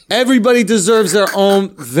Everybody deserves their own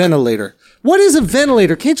ventilator. What is a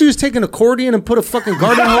ventilator? Can't you just take an accordion and put a fucking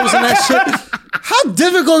garden hose in that shit? How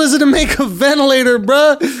difficult is it to make a ventilator,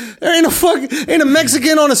 bruh? There ain't a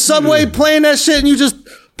Mexican on a subway playing that shit and you just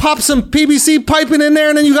pop some PVC piping in there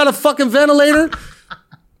and then you got a fucking ventilator?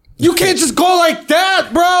 You can't just go like that,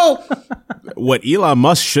 bro. What Elon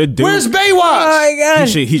Musk should do. Where's Baywatch? Oh my God.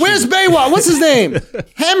 Where's Baywatch? What's his name?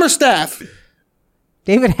 Hammerstaff.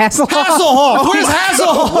 David Hasselhoff. Hasselhoff. Where's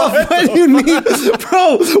Hasselhoff when you need,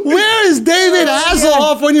 bro? Where is David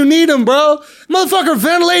Hasselhoff when you need him, bro? Motherfucker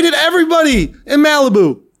ventilated everybody in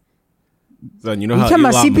Malibu. Son, you know You how talking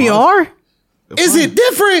about Elon CPR? Is it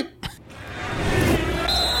different?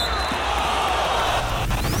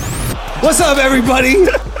 What's up, everybody?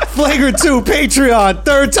 Flagrant 2 Patreon.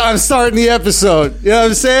 Third time starting the episode. You know what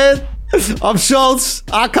I'm saying? I'm Schultz,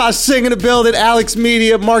 Akash Singh in the building, Alex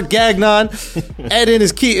Media, Mark Gagnon. Eden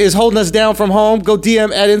is holding us down from home. Go DM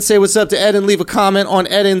Eden, say what's up to Eden, leave a comment on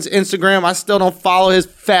Eden's Instagram. I still don't follow his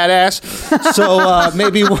fat ass, so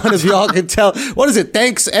maybe one of y'all can tell. What is it?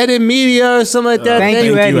 Thanks Eden Media or something like that. Thank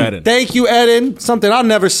you, Eden. Thank you, Eden. Something I'll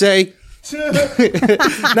never say.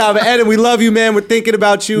 Nah, but Eden, we love you, man. We're thinking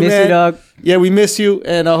about you, Miss man. you, dog. Yeah, we miss you,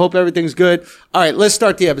 and I hope everything's good. All right, let's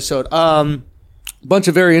start the episode. Bunch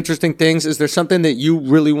of very interesting things. Is there something that you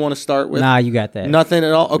really want to start with? Nah, you got that. Nothing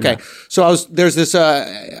at all? Okay. No. So there's this,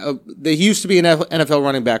 there used to be an NFL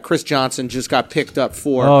running back, Chris Johnson, just got picked up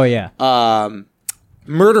for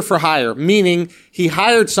murder for hire, meaning he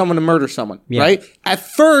hired someone to murder someone, right? At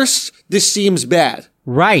first, this seems bad.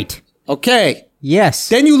 Right. Okay. Yes.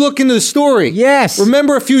 Then you look into the story. Yes.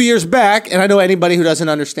 Remember a few years back, and I know anybody who doesn't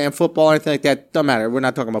understand football or anything like that, doesn't matter. We're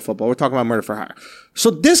not talking about football. We're talking about murder for hire. So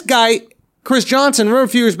this guy, Chris Johnson, remember a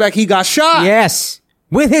few years back, he got shot. Yes.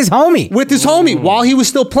 With his homie. While he was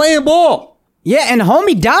still playing ball. Yeah, and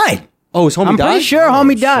homie died. Oh, his homie died? I'm pretty sure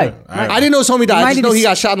homie died. I didn't know his homie died. I just know he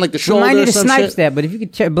got shot in like the shoulder might need or to some snipe shit. that, but if you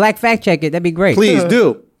could black fact check it, that'd be great. Please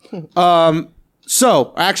do.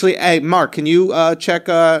 So, actually, hey, Mark, can you check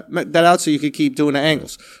that out so you can keep doing the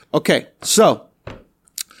angles? Okay, so,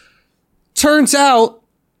 turns out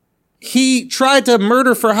he tried to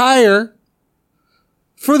murder for hire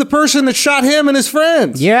for the person that shot him and his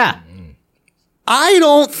friends. Yeah. I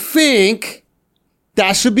don't think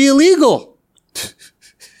that should be illegal.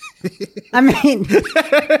 I mean,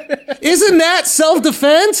 isn't that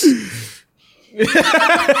self-defense?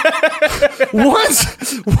 Once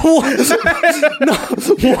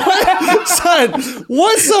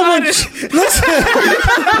someone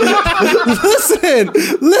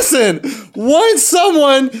listen. Once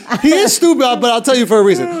someone, he is stupid, but I'll tell you for a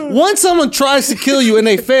reason. Once someone tries to kill you and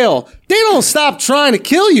they fail, they don't stop trying to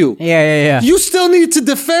kill you. Yeah. You still need to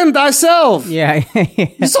defend thyself. Yeah.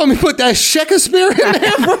 You saw me put that Shakespeare in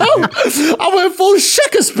there, bro. I went full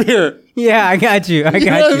Shakespeare. Yeah, I got you. You know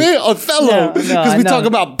what I mean? Othello. Because we talk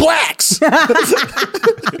about blacks.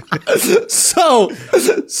 So,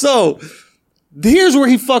 here's where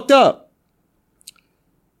he fucked up.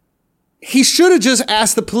 He should have just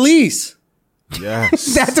asked the police.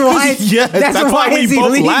 Yes. That's why. That's why we it's both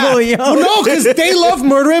illegal, laugh. yo. No, because they love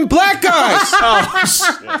murdering black guys.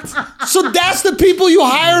 So that's the people you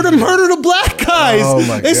hire to murder the black guys. Oh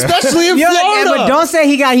my God. Especially in Florida. But don't say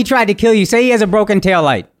he tried to kill you. Say he has a broken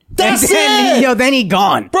taillight. That's it. Then he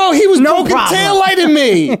gone. Bro, he was No broken problem. taillighting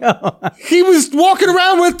me. He was walking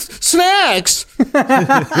around with snacks. This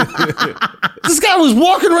guy was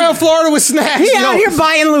walking around Florida with snacks. He out here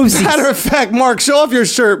buying Lucy's. Matter of fact, Mark, show off your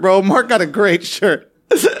shirt, bro. Mark got a great shirt.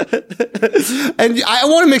 And I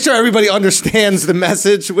want to make sure everybody understands the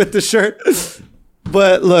message with the shirt.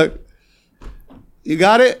 But look, you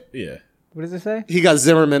got it? Yeah. What does it say? He got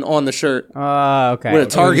Zimmerman on the shirt. Okay. With a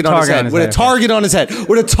target on his head. With a target on his head.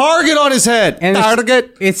 With a target on his head. And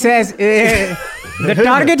Target. It says, the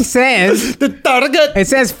target says, The target. it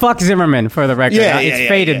says fuck Zimmerman for the record. It's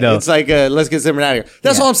faded though. It's like, let's get Zimmerman out of here.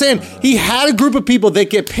 That's all I'm saying. He had a group of people that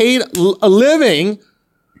get paid a living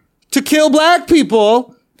to kill black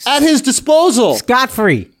people at his disposal.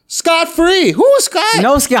 Scot-free. Scot-free. Who was Scott?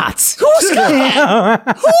 No Scots. Who was Scott?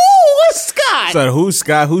 Who was Scott? So who's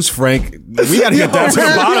Scott? Who's Frank? We gotta get down to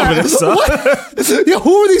the bottom of this stuff. Yo,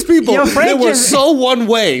 who are these people? Yo, Frank They were just- so one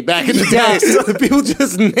way back in the day. The people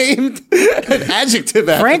just named an adjective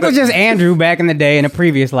after Frank was them. just Andrew back in the day in a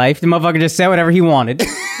previous life. The motherfucker just said whatever he wanted.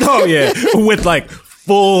 Oh yeah, with like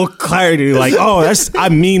full clarity, like, oh, I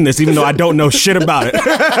mean this, even though I don't know shit about it.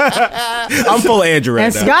 I'm full Andrew right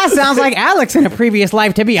And now. Scott sounds like Alex in a previous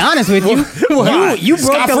life, to be honest with you. You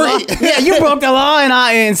broke the law. Scot-free. Yeah, you broke the law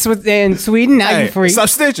in Sweden. Now Hey, you're free. stop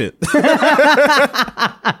snitching.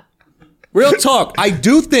 Real talk. I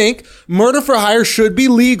do think murder for hire should be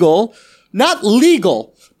legal. Not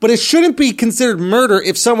legal, but it shouldn't be considered murder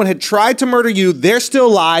if someone had tried to murder you, they're still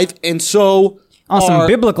alive, and so On some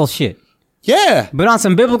biblical shit. Yeah. But on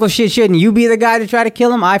some biblical shit, shouldn't you be the guy to try to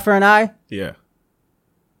kill him? Eye for an eye? Yeah.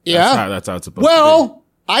 Yeah. That's how it's supposed to be.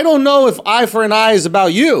 I don't know if eye for an eye is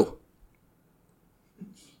about you.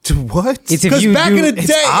 What? It's if Because you back do, in the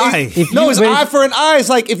day, eye. it's eye for an eye. It's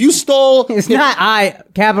like if you stole. It's not eye,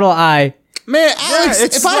 capital I. Man, Alex,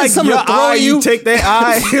 it's if I like had something your to throw eye, at you, take their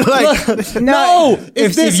eye. Like, no.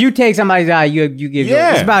 If you take somebody's eye, you give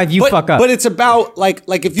yours. It's about if you fuck up. But it's about like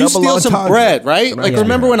if you Double steal some entendre. bread, right? Like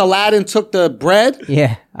remember when Aladdin took the bread?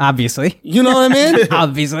 Yeah, obviously. You know what I mean?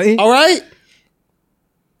 Obviously. All right.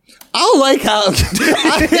 I like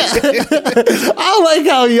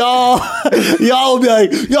how y'all will be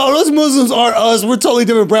like, yo, those Muslims aren't us. We're totally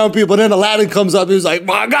different brown people. Then Aladdin comes up and he's like,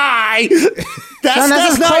 my guy. That's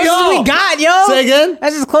as not close y'all. as we got, yo. Say again?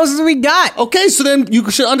 That's as close as we got. Okay, so then you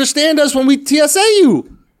should understand us when we TSA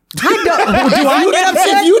you. I don't. Do I get upset?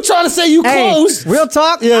 If you trying to say you Hey, close. real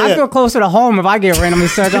talk, Yeah, I yeah. feel closer to home if I get randomly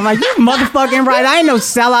searched. I'm like, you motherfucking right. I ain't no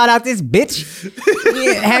sellout out this bitch.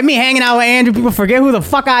 Yeah, had me hanging out with Andrew. People forget who the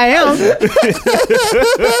fuck I am.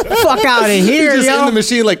 Fuck out of here, Just in yo. the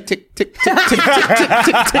machine like tick, tick, tick, tick, tick,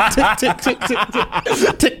 tick, tick, tick, tick, tick,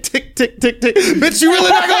 tick, tick, tick, tick, tick, tick. Bitch, you really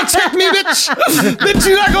not gonna check me, bitch? Bitch,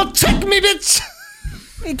 you not gonna check me, bitch?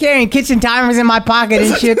 Be carrying kitchen timers in my pocket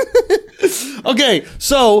and shit. Okay,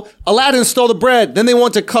 so Aladdin stole the bread. Then they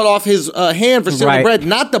want to cut off his hand for stealing the Right. bread.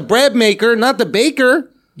 Not the bread maker, not the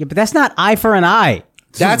baker. Yeah, but that's not eye for an eye.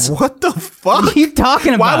 That's what the fuck? What are you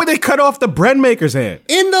talking about? Why would they cut off the bread maker's hand?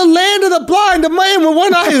 in the land of the blind. The man with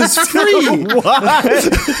one eye is free.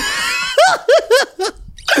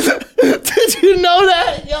 Did you know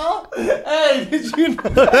that, y'all? Hey, did you know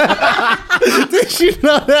that? Did you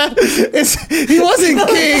know that? He wasn't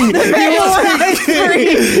king. He wasn't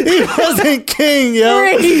king. He wasn't king,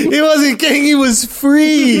 yo. He wasn't king. He was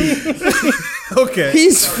free. Okay.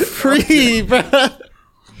 He's free, bro.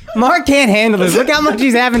 Mark can't handle this. Look how much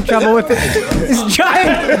he's having trouble with it. This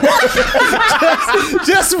giant.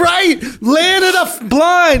 Just right. Land of the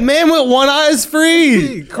blind. Man with one eye is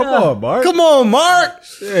free. Come on, Mark. Come on, Mark.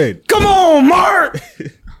 Shit. Come on, Mark.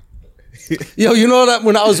 Yo, you know that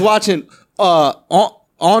when I was watching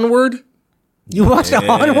Onward? You watched the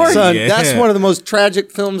Onward? Son, Yeah. that's one of the most tragic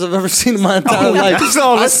films I've ever seen in my entire life.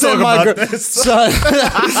 So let's talk about this.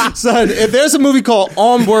 Son, if there's a movie called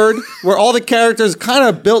Onward where all the characters kind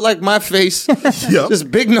of built like my face, just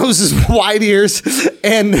big noses, wide ears,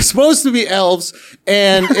 and they're supposed to be elves,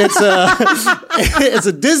 and it's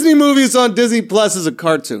a Disney movie. It's on Disney Plus as a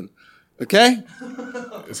cartoon. Okay?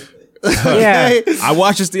 Yeah. I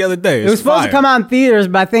watched this the other day. It was supposed to come out in theaters,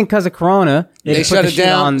 but I think because of Corona, They put shut the it shit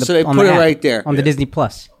down, on the, so they on put the it app, right there. on the Disney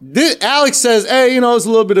Plus. Alex says, hey, it's a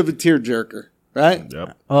little bit of a tearjerker, right?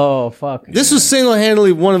 Yep. Oh fuck! This was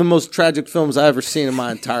single-handedly one of the most tragic films I've ever seen in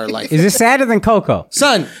my entire life. Is it sadder than Coco?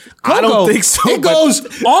 Son, Coco, I don't think so, It but- goes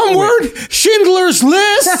Onward, Schindler's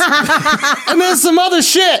List, and then some other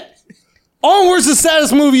shit. Onward's the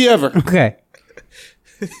saddest movie ever. Okay.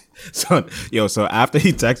 Son, so after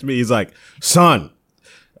he texted me, he's like, son,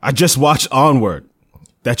 I just watched Onward.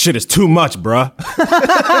 That shit is too much, bruh.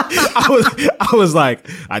 I was like,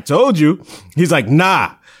 I told you. He's like,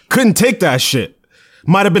 nah, couldn't take that shit.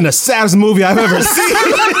 Might have been the saddest movie I've ever seen.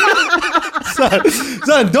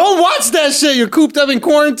 Son, don't watch that shit. You're cooped up in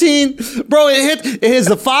quarantine. Bro, it hits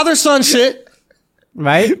the father-son shit,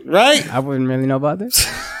 Right? right? I wouldn't really know about this.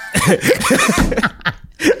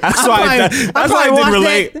 That's why I didn't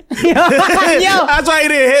relate. Yo, That's why he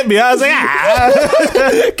didn't hit me. I was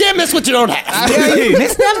like, Can't miss what you don't have.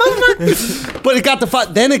 missed that motherfucker? But it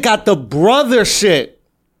got then it got the brother shit.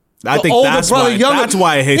 I think older that's brother, why. younger- That's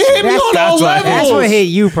why it hit It you. hit me on all why it hit That's you. what hit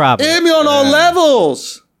you, probably. It hit me on all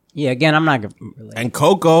levels. Yeah, again, I'm not gonna relate. And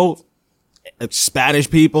Coco, Spanish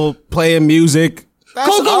people playing music. That's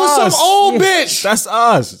Coco was us. some old bitch. That's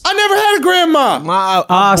us. I never had a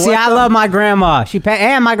grandma. See, I love my grandma.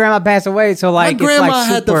 And my grandma passed away, so My like, grandma it's like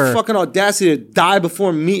had super. the fucking audacity to die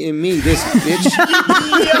before meeting me, this bitch.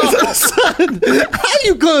 Son, how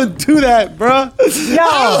you gonna do that, bruh?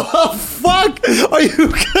 How the fuck are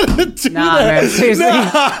you gonna do Nah, that? man, seriously.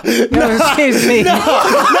 Yo, seriously.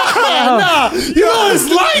 Nah. You know what it's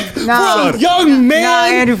like Nah. for a young man? Nah,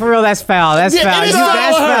 Andrew, for real, that's foul. That's Yeah, foul. it is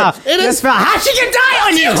That's foul. foul. It is- That's foul. How she can die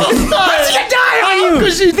on you? How she can die on you?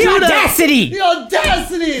 Could she The do that? audacity. The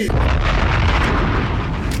audacity.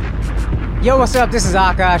 Yo, what's up? This is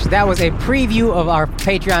Akash. That was a preview of our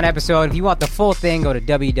Patreon episode. If you want the full thing, go to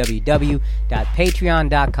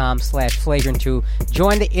www.patreon.com/flagrant2.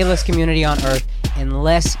 Join the illest community on earth.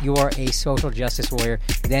 Unless you're a social justice warrior,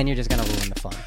 then you're just going to ruin the fun.